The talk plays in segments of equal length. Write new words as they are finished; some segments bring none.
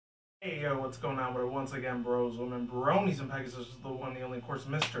Hey yo, what's going on with it? Once again, bros, women, bronies, and pegasisters is the one, the only, of course,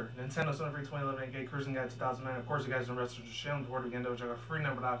 Mr. Nintendo Sony Free 2011 8K Cruising Guide 2009. Of course, you guys are invested in the channel. Before we begin, check out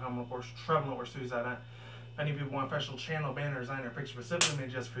freenumber.com. Of course, Trouble where Studios at. Many people want official channel banner design or picture specifically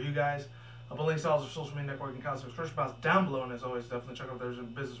made just for you guys. I'll put links to all the social media networking accounts and subscription box down below. And as always, definitely check out there's a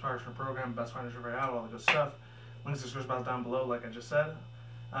business partner program, best financial rate out, all the good stuff. Links to the subscription box down below, like I just said.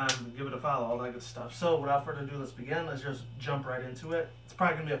 Give it a follow, all that good stuff. So without further ado, let's begin. Let's just jump right into it. It's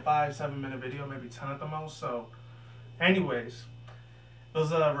probably gonna be a 5-7 minute video, maybe 10 at the most. So anyways, it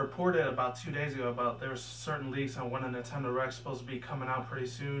was reported about 2 days ago about there's certain leaks on when a Nintendo Direct's supposed to be coming out pretty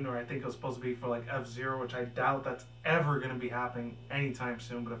soon, or I think it was supposed to be for like F-Zero, which I doubt that's ever gonna be happening anytime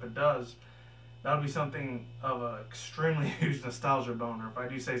soon. But if it does, that'll be something of an extremely huge nostalgia boner, if I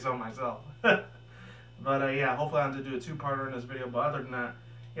do say so myself. But yeah, hopefully I have to do a two-parter in this video. But other than that,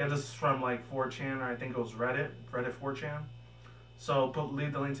 yeah, this is from like 4chan, or I think it was Reddit 4chan. So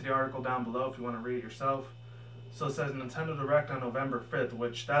leave the link to the article down below if you want to read it yourself. So it says Nintendo Direct on November 5th,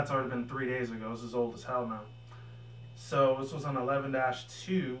 which that's already been 3 days ago. This is old as hell now. So this was on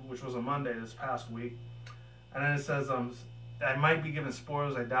 11-2, which was a Monday this past week. And then it says, I might be giving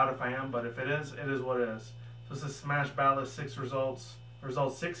spoilers, I doubt if I am, but if it is what it is. So this is Smash Ballot, 6 results.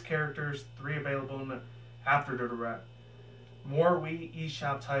 Results 6 characters, 3 available after the Direct. More Wii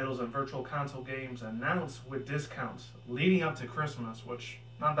eShop titles and virtual console games announced with discounts leading up to Christmas, which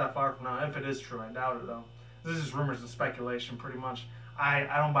not that far from now. If it is true, I doubt it though. This is rumors and speculation, pretty much. I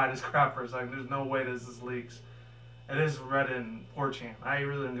don't buy this crap for a second. There's no way this is leaks. It is Reddit and 4chan. I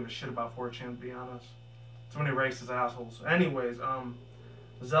really don't give a shit about 4chan, to be honest. Too many racist assholes. Anyways,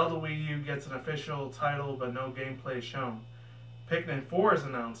 Zelda Wii U gets an official title, but no gameplay shown. Pikmin 4 is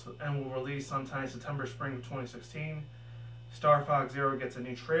announced and will release sometime September, spring of 2016. Star Fox Zero gets a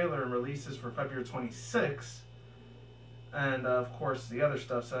new trailer and releases for February 26th. And of course, the other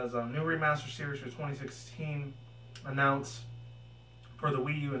stuff says new remaster series for 2016 announced for the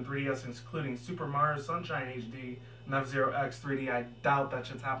Wii U and 3DS, including Super Mario Sunshine HD and F-Zero X 3D. I doubt that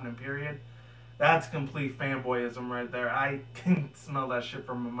shit's happening, period. That's complete fanboyism right there. I can smell that shit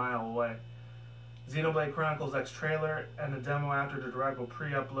from a mile away. Xenoblade Chronicles X trailer and the demo after the Direct will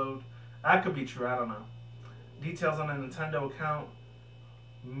pre-upload. That could be true, I don't know. Details on the Nintendo account,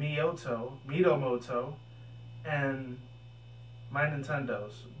 Miyamoto, and My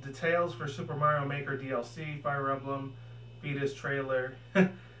Nintendo's. Details for Super Mario Maker DLC, Fire Emblem, Fetus trailer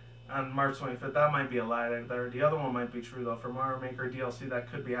on March 25th. That might be a lie there. The other one might be true though. For Mario Maker DLC,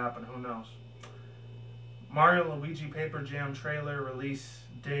 that could be happening. Who knows? Mario and Luigi Paper Jam trailer release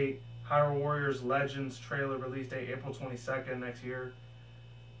date. Hyrule Warriors Legends trailer release date April 22nd next year.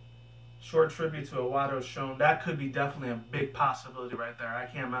 Short tribute to Iwata shown. That could be definitely a big possibility right there. I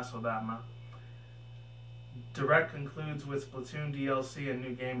can't mess with that, man. Direct concludes with Splatoon DLC and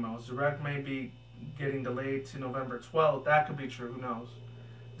new game modes. Direct may be getting delayed to November 12th. That could be true. Who knows?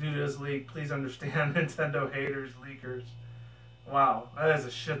 Due to this leak, please understand, Nintendo haters, leakers. Wow, that is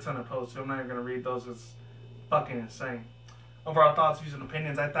a shit ton of posts. I'm not even going to read those. It's fucking insane. Overall thoughts, views, and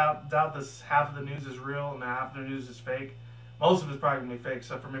opinions. I doubt this half of the news is real and half of the news is fake. Most of it's probably going to be fake,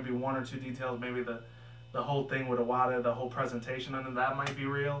 except for maybe 1 or 2 details. Maybe the whole thing with Iwata, the whole presentation, and that might be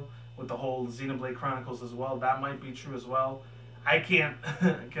real. With the whole Xenoblade Chronicles as well, that might be true as well. I can't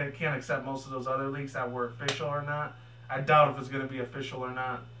accept most of those other leaks that were official or not. I doubt if it's going to be official or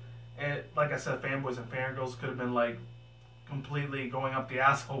not. Like I said, fanboys and fangirls could have been like completely going up the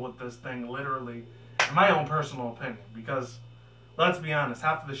asshole with this thing, literally. In my own personal opinion, because let's be honest,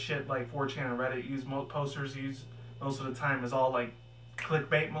 half of the shit like 4chan and Reddit use, posters use most of the time is all like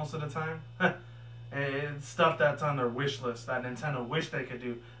clickbait most of the time. It's stuff that's on their wish list that Nintendo wish they could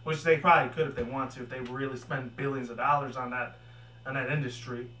do, which they probably could if they want to, if they really spend billions of dollars on that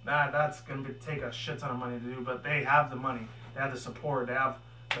industry. That's gonna take a shit ton of money to do, but they have the money, they have the support, they have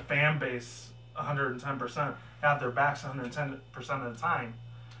the fan base 110%, they have their backs 110% of the time.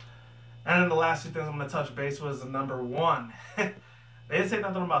 And then the last 2 things I'm gonna touch base was the number 1. They didn't say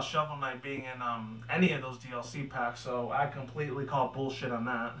nothing about Shovel Knight being in any of those DLC packs, so I completely call bullshit on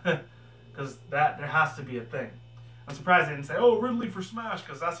that. Because there has to be a thing. I'm surprised they didn't say, oh, Ridley for Smash,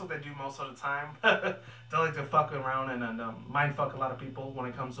 because that's what they do most of the time. They like to fuck around and mind fuck a lot of people when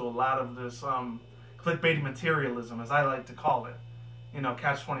it comes to a lot of this clickbaity materialism, as I like to call it. You know,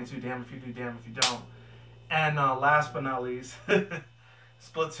 catch-22, damn if you do, damn if you don't. And last but not least,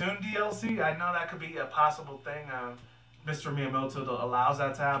 Splatoon DLC, I know that could be a possible thing. Mr. Miyamoto allows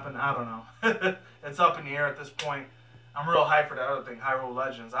that to happen. I don't know. It's up in the air at this point. I'm real hyped for that other thing, Hyrule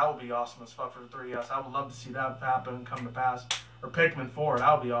Legends. That would be awesome as fuck for the 3DS. I would love to see that happen and come to pass. Or Pikmin 4,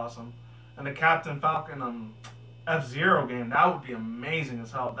 that would be awesome. And the Captain Falcon F-Zero game. That would be amazing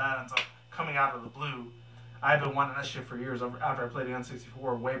as hell. That ends up coming out of the blue. I've been wanting that shit for years after I played the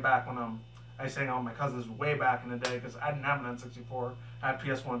N64 way back when I sang out with my cousins way back in the day because I didn't have an N64. I had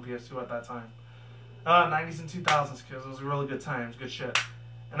PS1, PS2 at that time. 90s and 2000s, kids. Those were really good times. Good shit.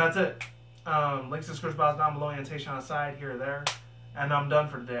 And that's it. Links to description box down below, annotation on the side, here or there. And I'm done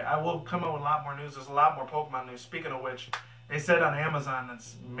for today. I will come up with a lot more news. There's a lot more Pokemon news. Speaking of which, they said on Amazon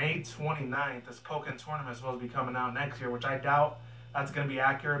it's May 29th. This Pokemon tournament is supposed to be coming out next year, which I doubt that's going to be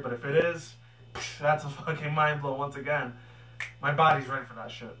accurate. But if it is, that's a fucking mind blow once again. My body's ready for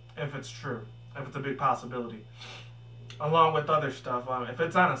that shit. If it's true. If it's a big possibility. Along with other stuff. If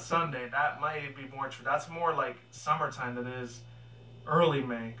it's on a Sunday, that might be more true. That's more like summertime than it is early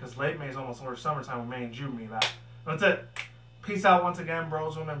May. Because late May is almost more summertime with May and June mean that. That's it. Peace out once again,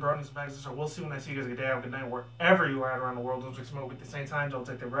 bros, women, bronies, and pegasisters. We'll see when I see you guys. Good day, have a good night, wherever you are at around the world. Don't drink smoke at the same time. Don't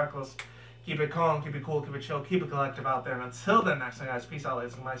take the reckless. Keep it calm, keep it cool, keep it chill, keep it collective out there. And until then, next time, guys, peace out,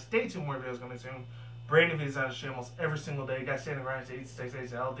 ladies and gentlemen. Stay tuned, more videos coming soon. Brand new videos on the channel almost every single day. You guys stay in the grind, stay safe, stay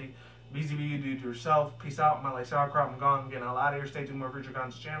healthy. BZB, do it yourself. Peace out. My like sauerkraut, I'm gone. I'm getting all out of here. Stay tuned, more future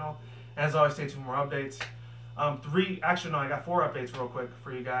content channel. And as always, stay tuned, more updates. I got 4 updates real quick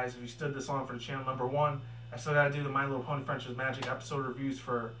for you guys. If you stood this long for the channel, number 1. I still gotta do the My Little Pony Friendship Magic episode reviews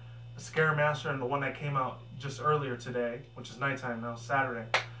for Scare Master and the one that came out just earlier today, which is nighttime now, Saturday.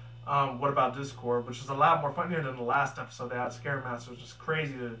 What about Discord, which is a lot more funnier than the last episode they had. Scare Master was just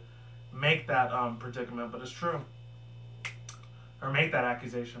crazy to make that predicament, but it's true. Or make that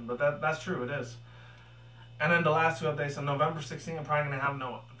accusation, but that's true, it is. And then the last 2 updates on November 16th, I'm probably gonna have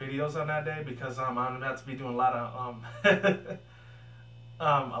no videos on that day because I'm gonna have to be doing a lot of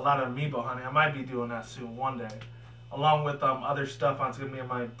a lot of amiibo hunting. I might be doing that soon one day, along with other stuff. It's gonna be in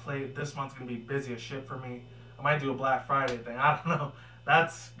my plate. This month's gonna be busy as shit for me. I might do a Black Friday thing. I don't know.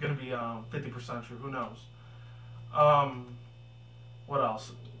 That's gonna be 50% true. Who knows? What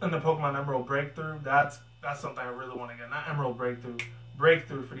else? And the Pokemon Emerald Breakthrough. That's something I really want to get. Not Emerald Breakthrough.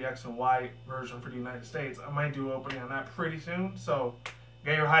 Breakthrough for the X and Y version for the United States. I might do an opening on that pretty soon. So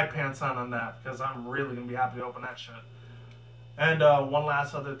get your hype pants on that because I'm really gonna be happy to open that shit. And one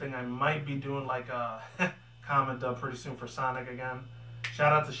last other thing, I might be doing like a comment pretty soon for Sonic again.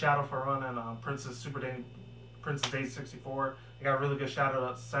 Shout out to Shadow for Run and Princess Day 64. I got a really good shout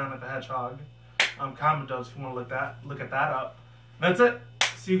out to Sonic the Hedgehog. Comment dubs if you want to look at that up. And that's it.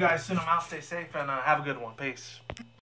 See you guys soon. I'm out. Stay safe and have a good one. Peace.